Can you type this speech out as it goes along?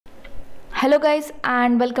Hello guys,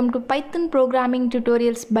 and welcome to Python programming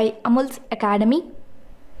tutorials by Amul's Academy.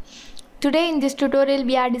 Today in this tutorial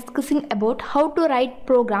we are discussing about how to write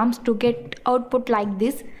programs to get output like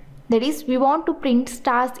this. That is, we want to print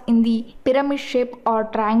stars in the pyramid shape or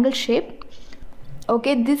triangle shape.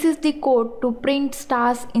 Okay, this is the code to print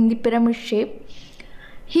stars in the pyramid shape.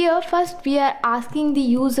 Here first we are asking the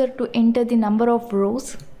user to enter the number of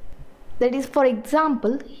rows. That is, for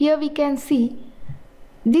example, here we can see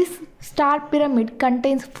this star pyramid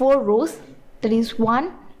contains 4 rows, that is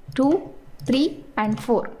 1, 2, 3 and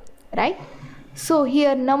 4, right? So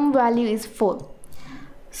here num value is 4.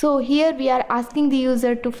 So here we are asking the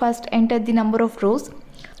user to first enter the number of rows.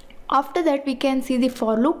 After that we can see the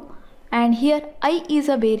for loop, and here I is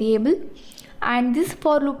a variable and this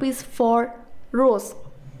for loop is for rows.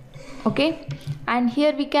 Okay, and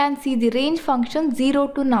here we can see the range function 0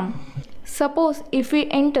 to num. Suppose if we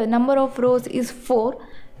enter number of rows is 4,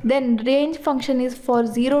 then range function is for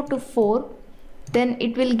 0 to 4, then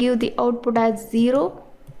it will give the output as 0,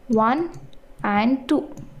 1 and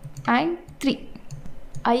 2 and 3.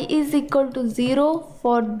 I is equal to 0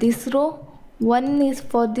 for this row, 1 is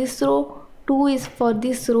for this row, 2 is for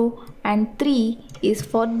this row and 3 is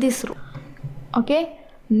for this row. Okay,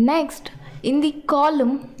 next in the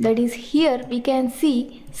column, that is here we can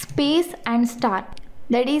see space and star.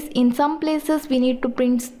 That is, in some places we need to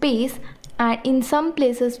print space and in some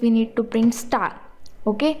places we need to print star.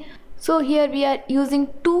 Okay, so here we are using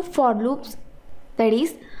two for loops. That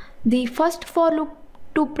is, the first for loop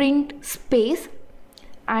to print space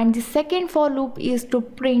and the second for loop is to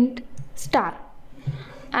print star.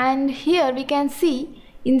 And here we can see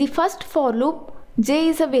in the first for loop j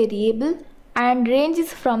is a variable and range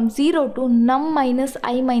is from 0 to num minus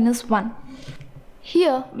I minus 1.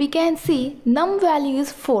 Here we can see num value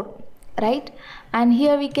is 4, right? And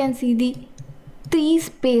here we can see the 3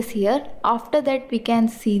 space here. After that we can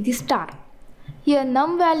see the star. Here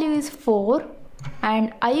num value is 4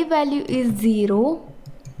 and I value is 0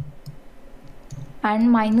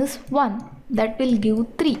 and minus 1, that will give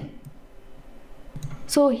 3.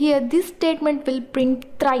 So here this statement will print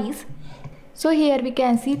thrice. So here we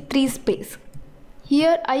can see 3 space.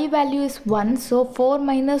 Here I value is 1, so 4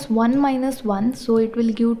 minus 1, so it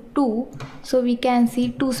will give 2, so we can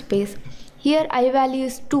see 2 space. Here I value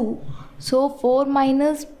is 2, so 4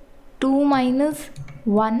 minus 2 minus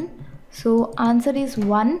 1, so answer is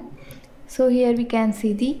 1, so here we can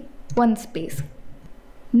see the 1 space.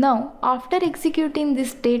 Now after executing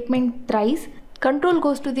this statement thrice, control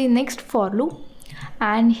goes to the next for loop,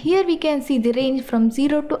 and here we can see the range from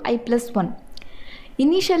 0 to I plus 1.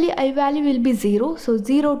 Initially I value will be 0, so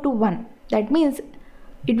 0 to 1, that means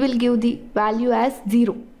it will give the value as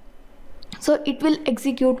 0. So it will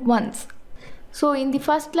execute once. So in the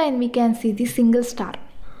first line we can see the single star.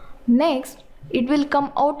 Next it will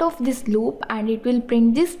come out of this loop and it will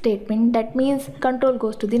print this statement, that means control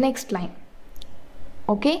goes to the next line.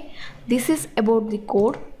 Okay, this is about the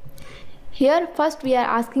code. Here first we are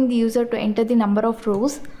asking the user to enter the number of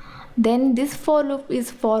rows. Then this for loop is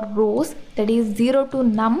for rows, that is 0 to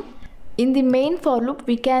num. In the main for loop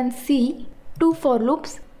we can see two for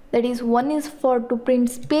loops, that is one is for to print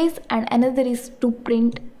space and another is to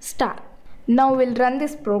print star. Now we'll run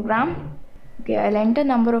this program. Okay, I'll enter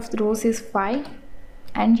number of rows is 5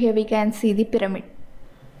 and here we can see the pyramid.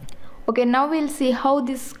 Okay, now we'll see how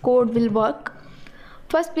this code will work.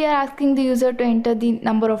 First we are asking the user to enter the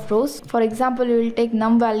number of rows. For example, we will take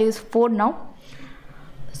num value is 4 now.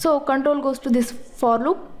 So control goes to this for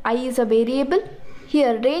loop. I is a variable.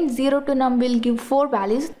 Here range 0 to num will give 4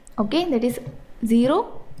 values. Okay, that is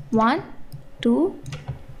 0, 1, 2,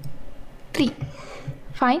 3.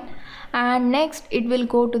 Fine. And next it will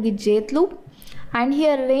go to the jth loop, and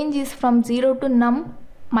here range is from 0 to num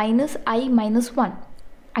minus I minus 1.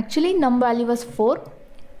 Actually num value was 4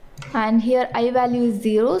 and here I value is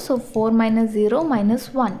 0, so 4 minus 0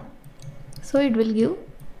 minus 1, so it will give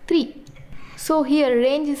 3. So here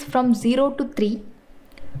range is from 0 to 3,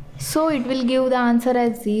 so it will give the answer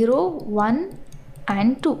as 0, 1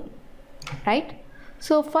 and 2, right?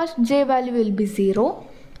 So first j value will be 0,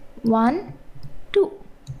 1, 2.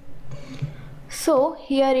 So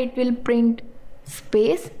here it will print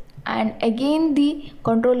space and again the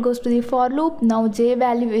control goes to the for loop. Now j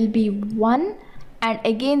value will be 1 and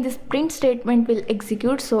again this print statement will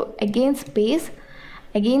execute, so again space,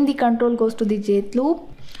 again the control goes to the jth loop.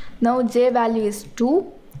 Now j value is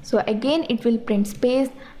 2, so again it will print space.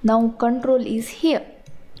 Now control is here.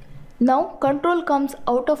 Now control comes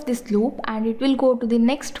out of this loop and it will go to the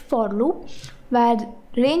next for loop where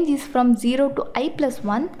range is from 0 to I plus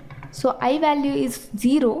 1. So I value is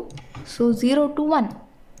 0, so 0 to 1.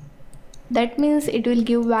 that means it will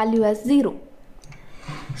give value as 0.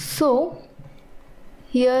 So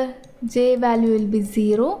here j value will be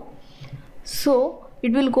 0, so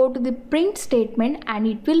it will go to the print statement and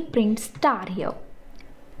it will print star here.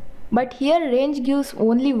 But here range gives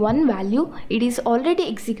only one value, it is already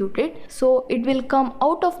executed, so it will come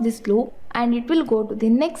out of this loop and it will go to the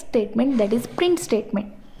next statement, that is print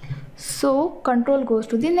statement. So control goes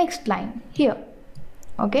to the next line here.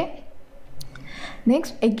 Okay,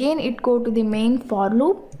 next again it go to the main for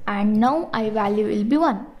loop and now I value will be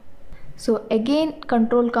 1. So again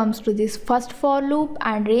control comes to this first for loop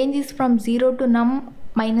and range is from 0 to num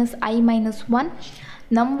minus I minus 1.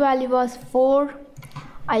 Num value was 4,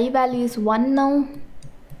 I value is 1 now,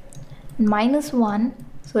 minus 1,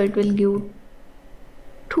 so it will give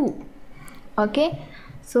 2. Okay,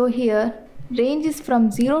 so here range is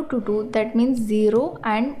from 0 to 2, that means 0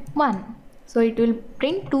 and 1, so it will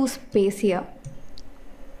print 2 space here.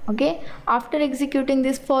 Okay, after executing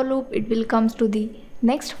this for loop it will comes to the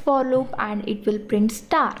next for loop and it will print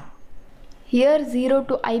star. Here 0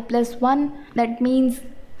 to I plus 1, that means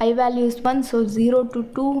I value is 1, so 0 to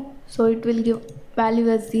 2, so it will give value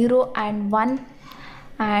as 0 and 1,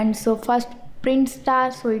 and so first print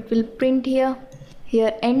star, so it will print here.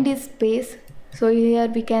 Here end is space, so here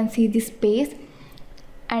we can see the space,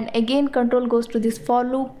 and again control goes to this for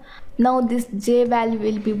loop. Now this j value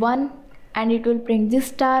will be 1 and it will print this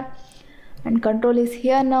star, and control is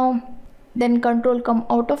here now. Then control come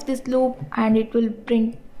out of this loop and it will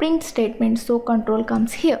print statement, so control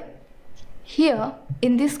comes here. Here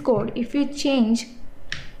in this code, if you change,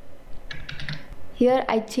 here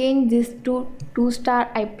I change this to 2 star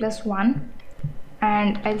I plus 1,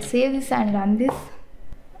 and I'll save this and run this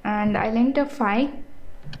and I'll enter 5.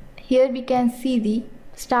 Here we can see the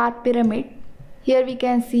star pyramid. Here we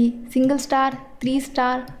can see single star, 3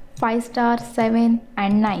 star, 5 star, 7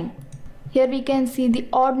 and 9. Here we can see the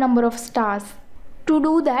odd number of stars. To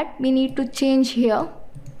do that we need to change here,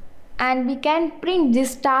 and we can print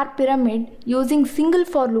this star pyramid using single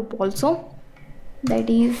for loop also. That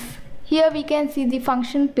is, here we can see the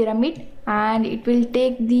function pyramid and it will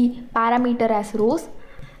take the parameter as rows,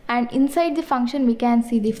 and inside the function we can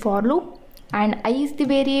see the for loop, and I is the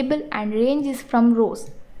variable and range is from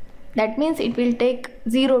rows. That means it will take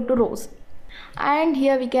 0 to rows. And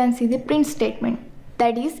here we can see the print statement,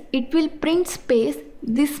 that is it will print space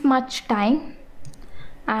this much time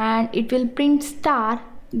and it will print star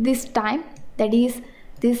this time, that is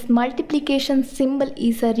this multiplication symbol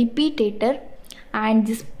is a repeator and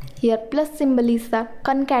this here plus symbol is the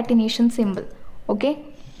concatenation symbol. Okay,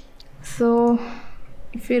 so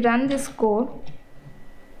if you run this code,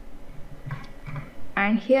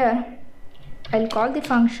 and here I'll call the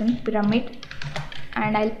function pyramid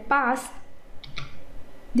and I'll pass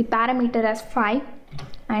the parameter as 5,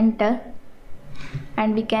 enter,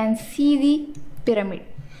 and we can see the pyramid.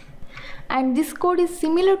 And this code is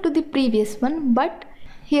similar to the previous one, but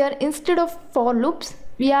here instead of for loops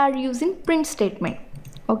we are using print statement.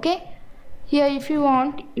 Okay, here if you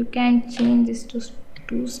want you can change this to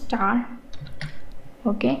 2 star.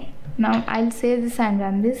 Okay, now I'll save this and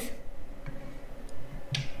run this.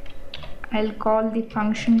 I'll call the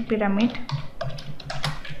function pyramid,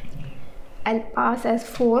 I'll pass as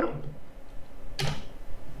 4,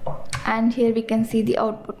 and here we can see the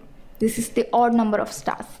output. This is the odd number of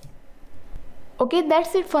stars. Okay,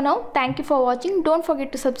 that's it for now. Thank you for watching. Don't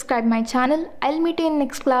forget to subscribe my channel. I'll meet you in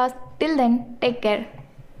next class. Till then, take care.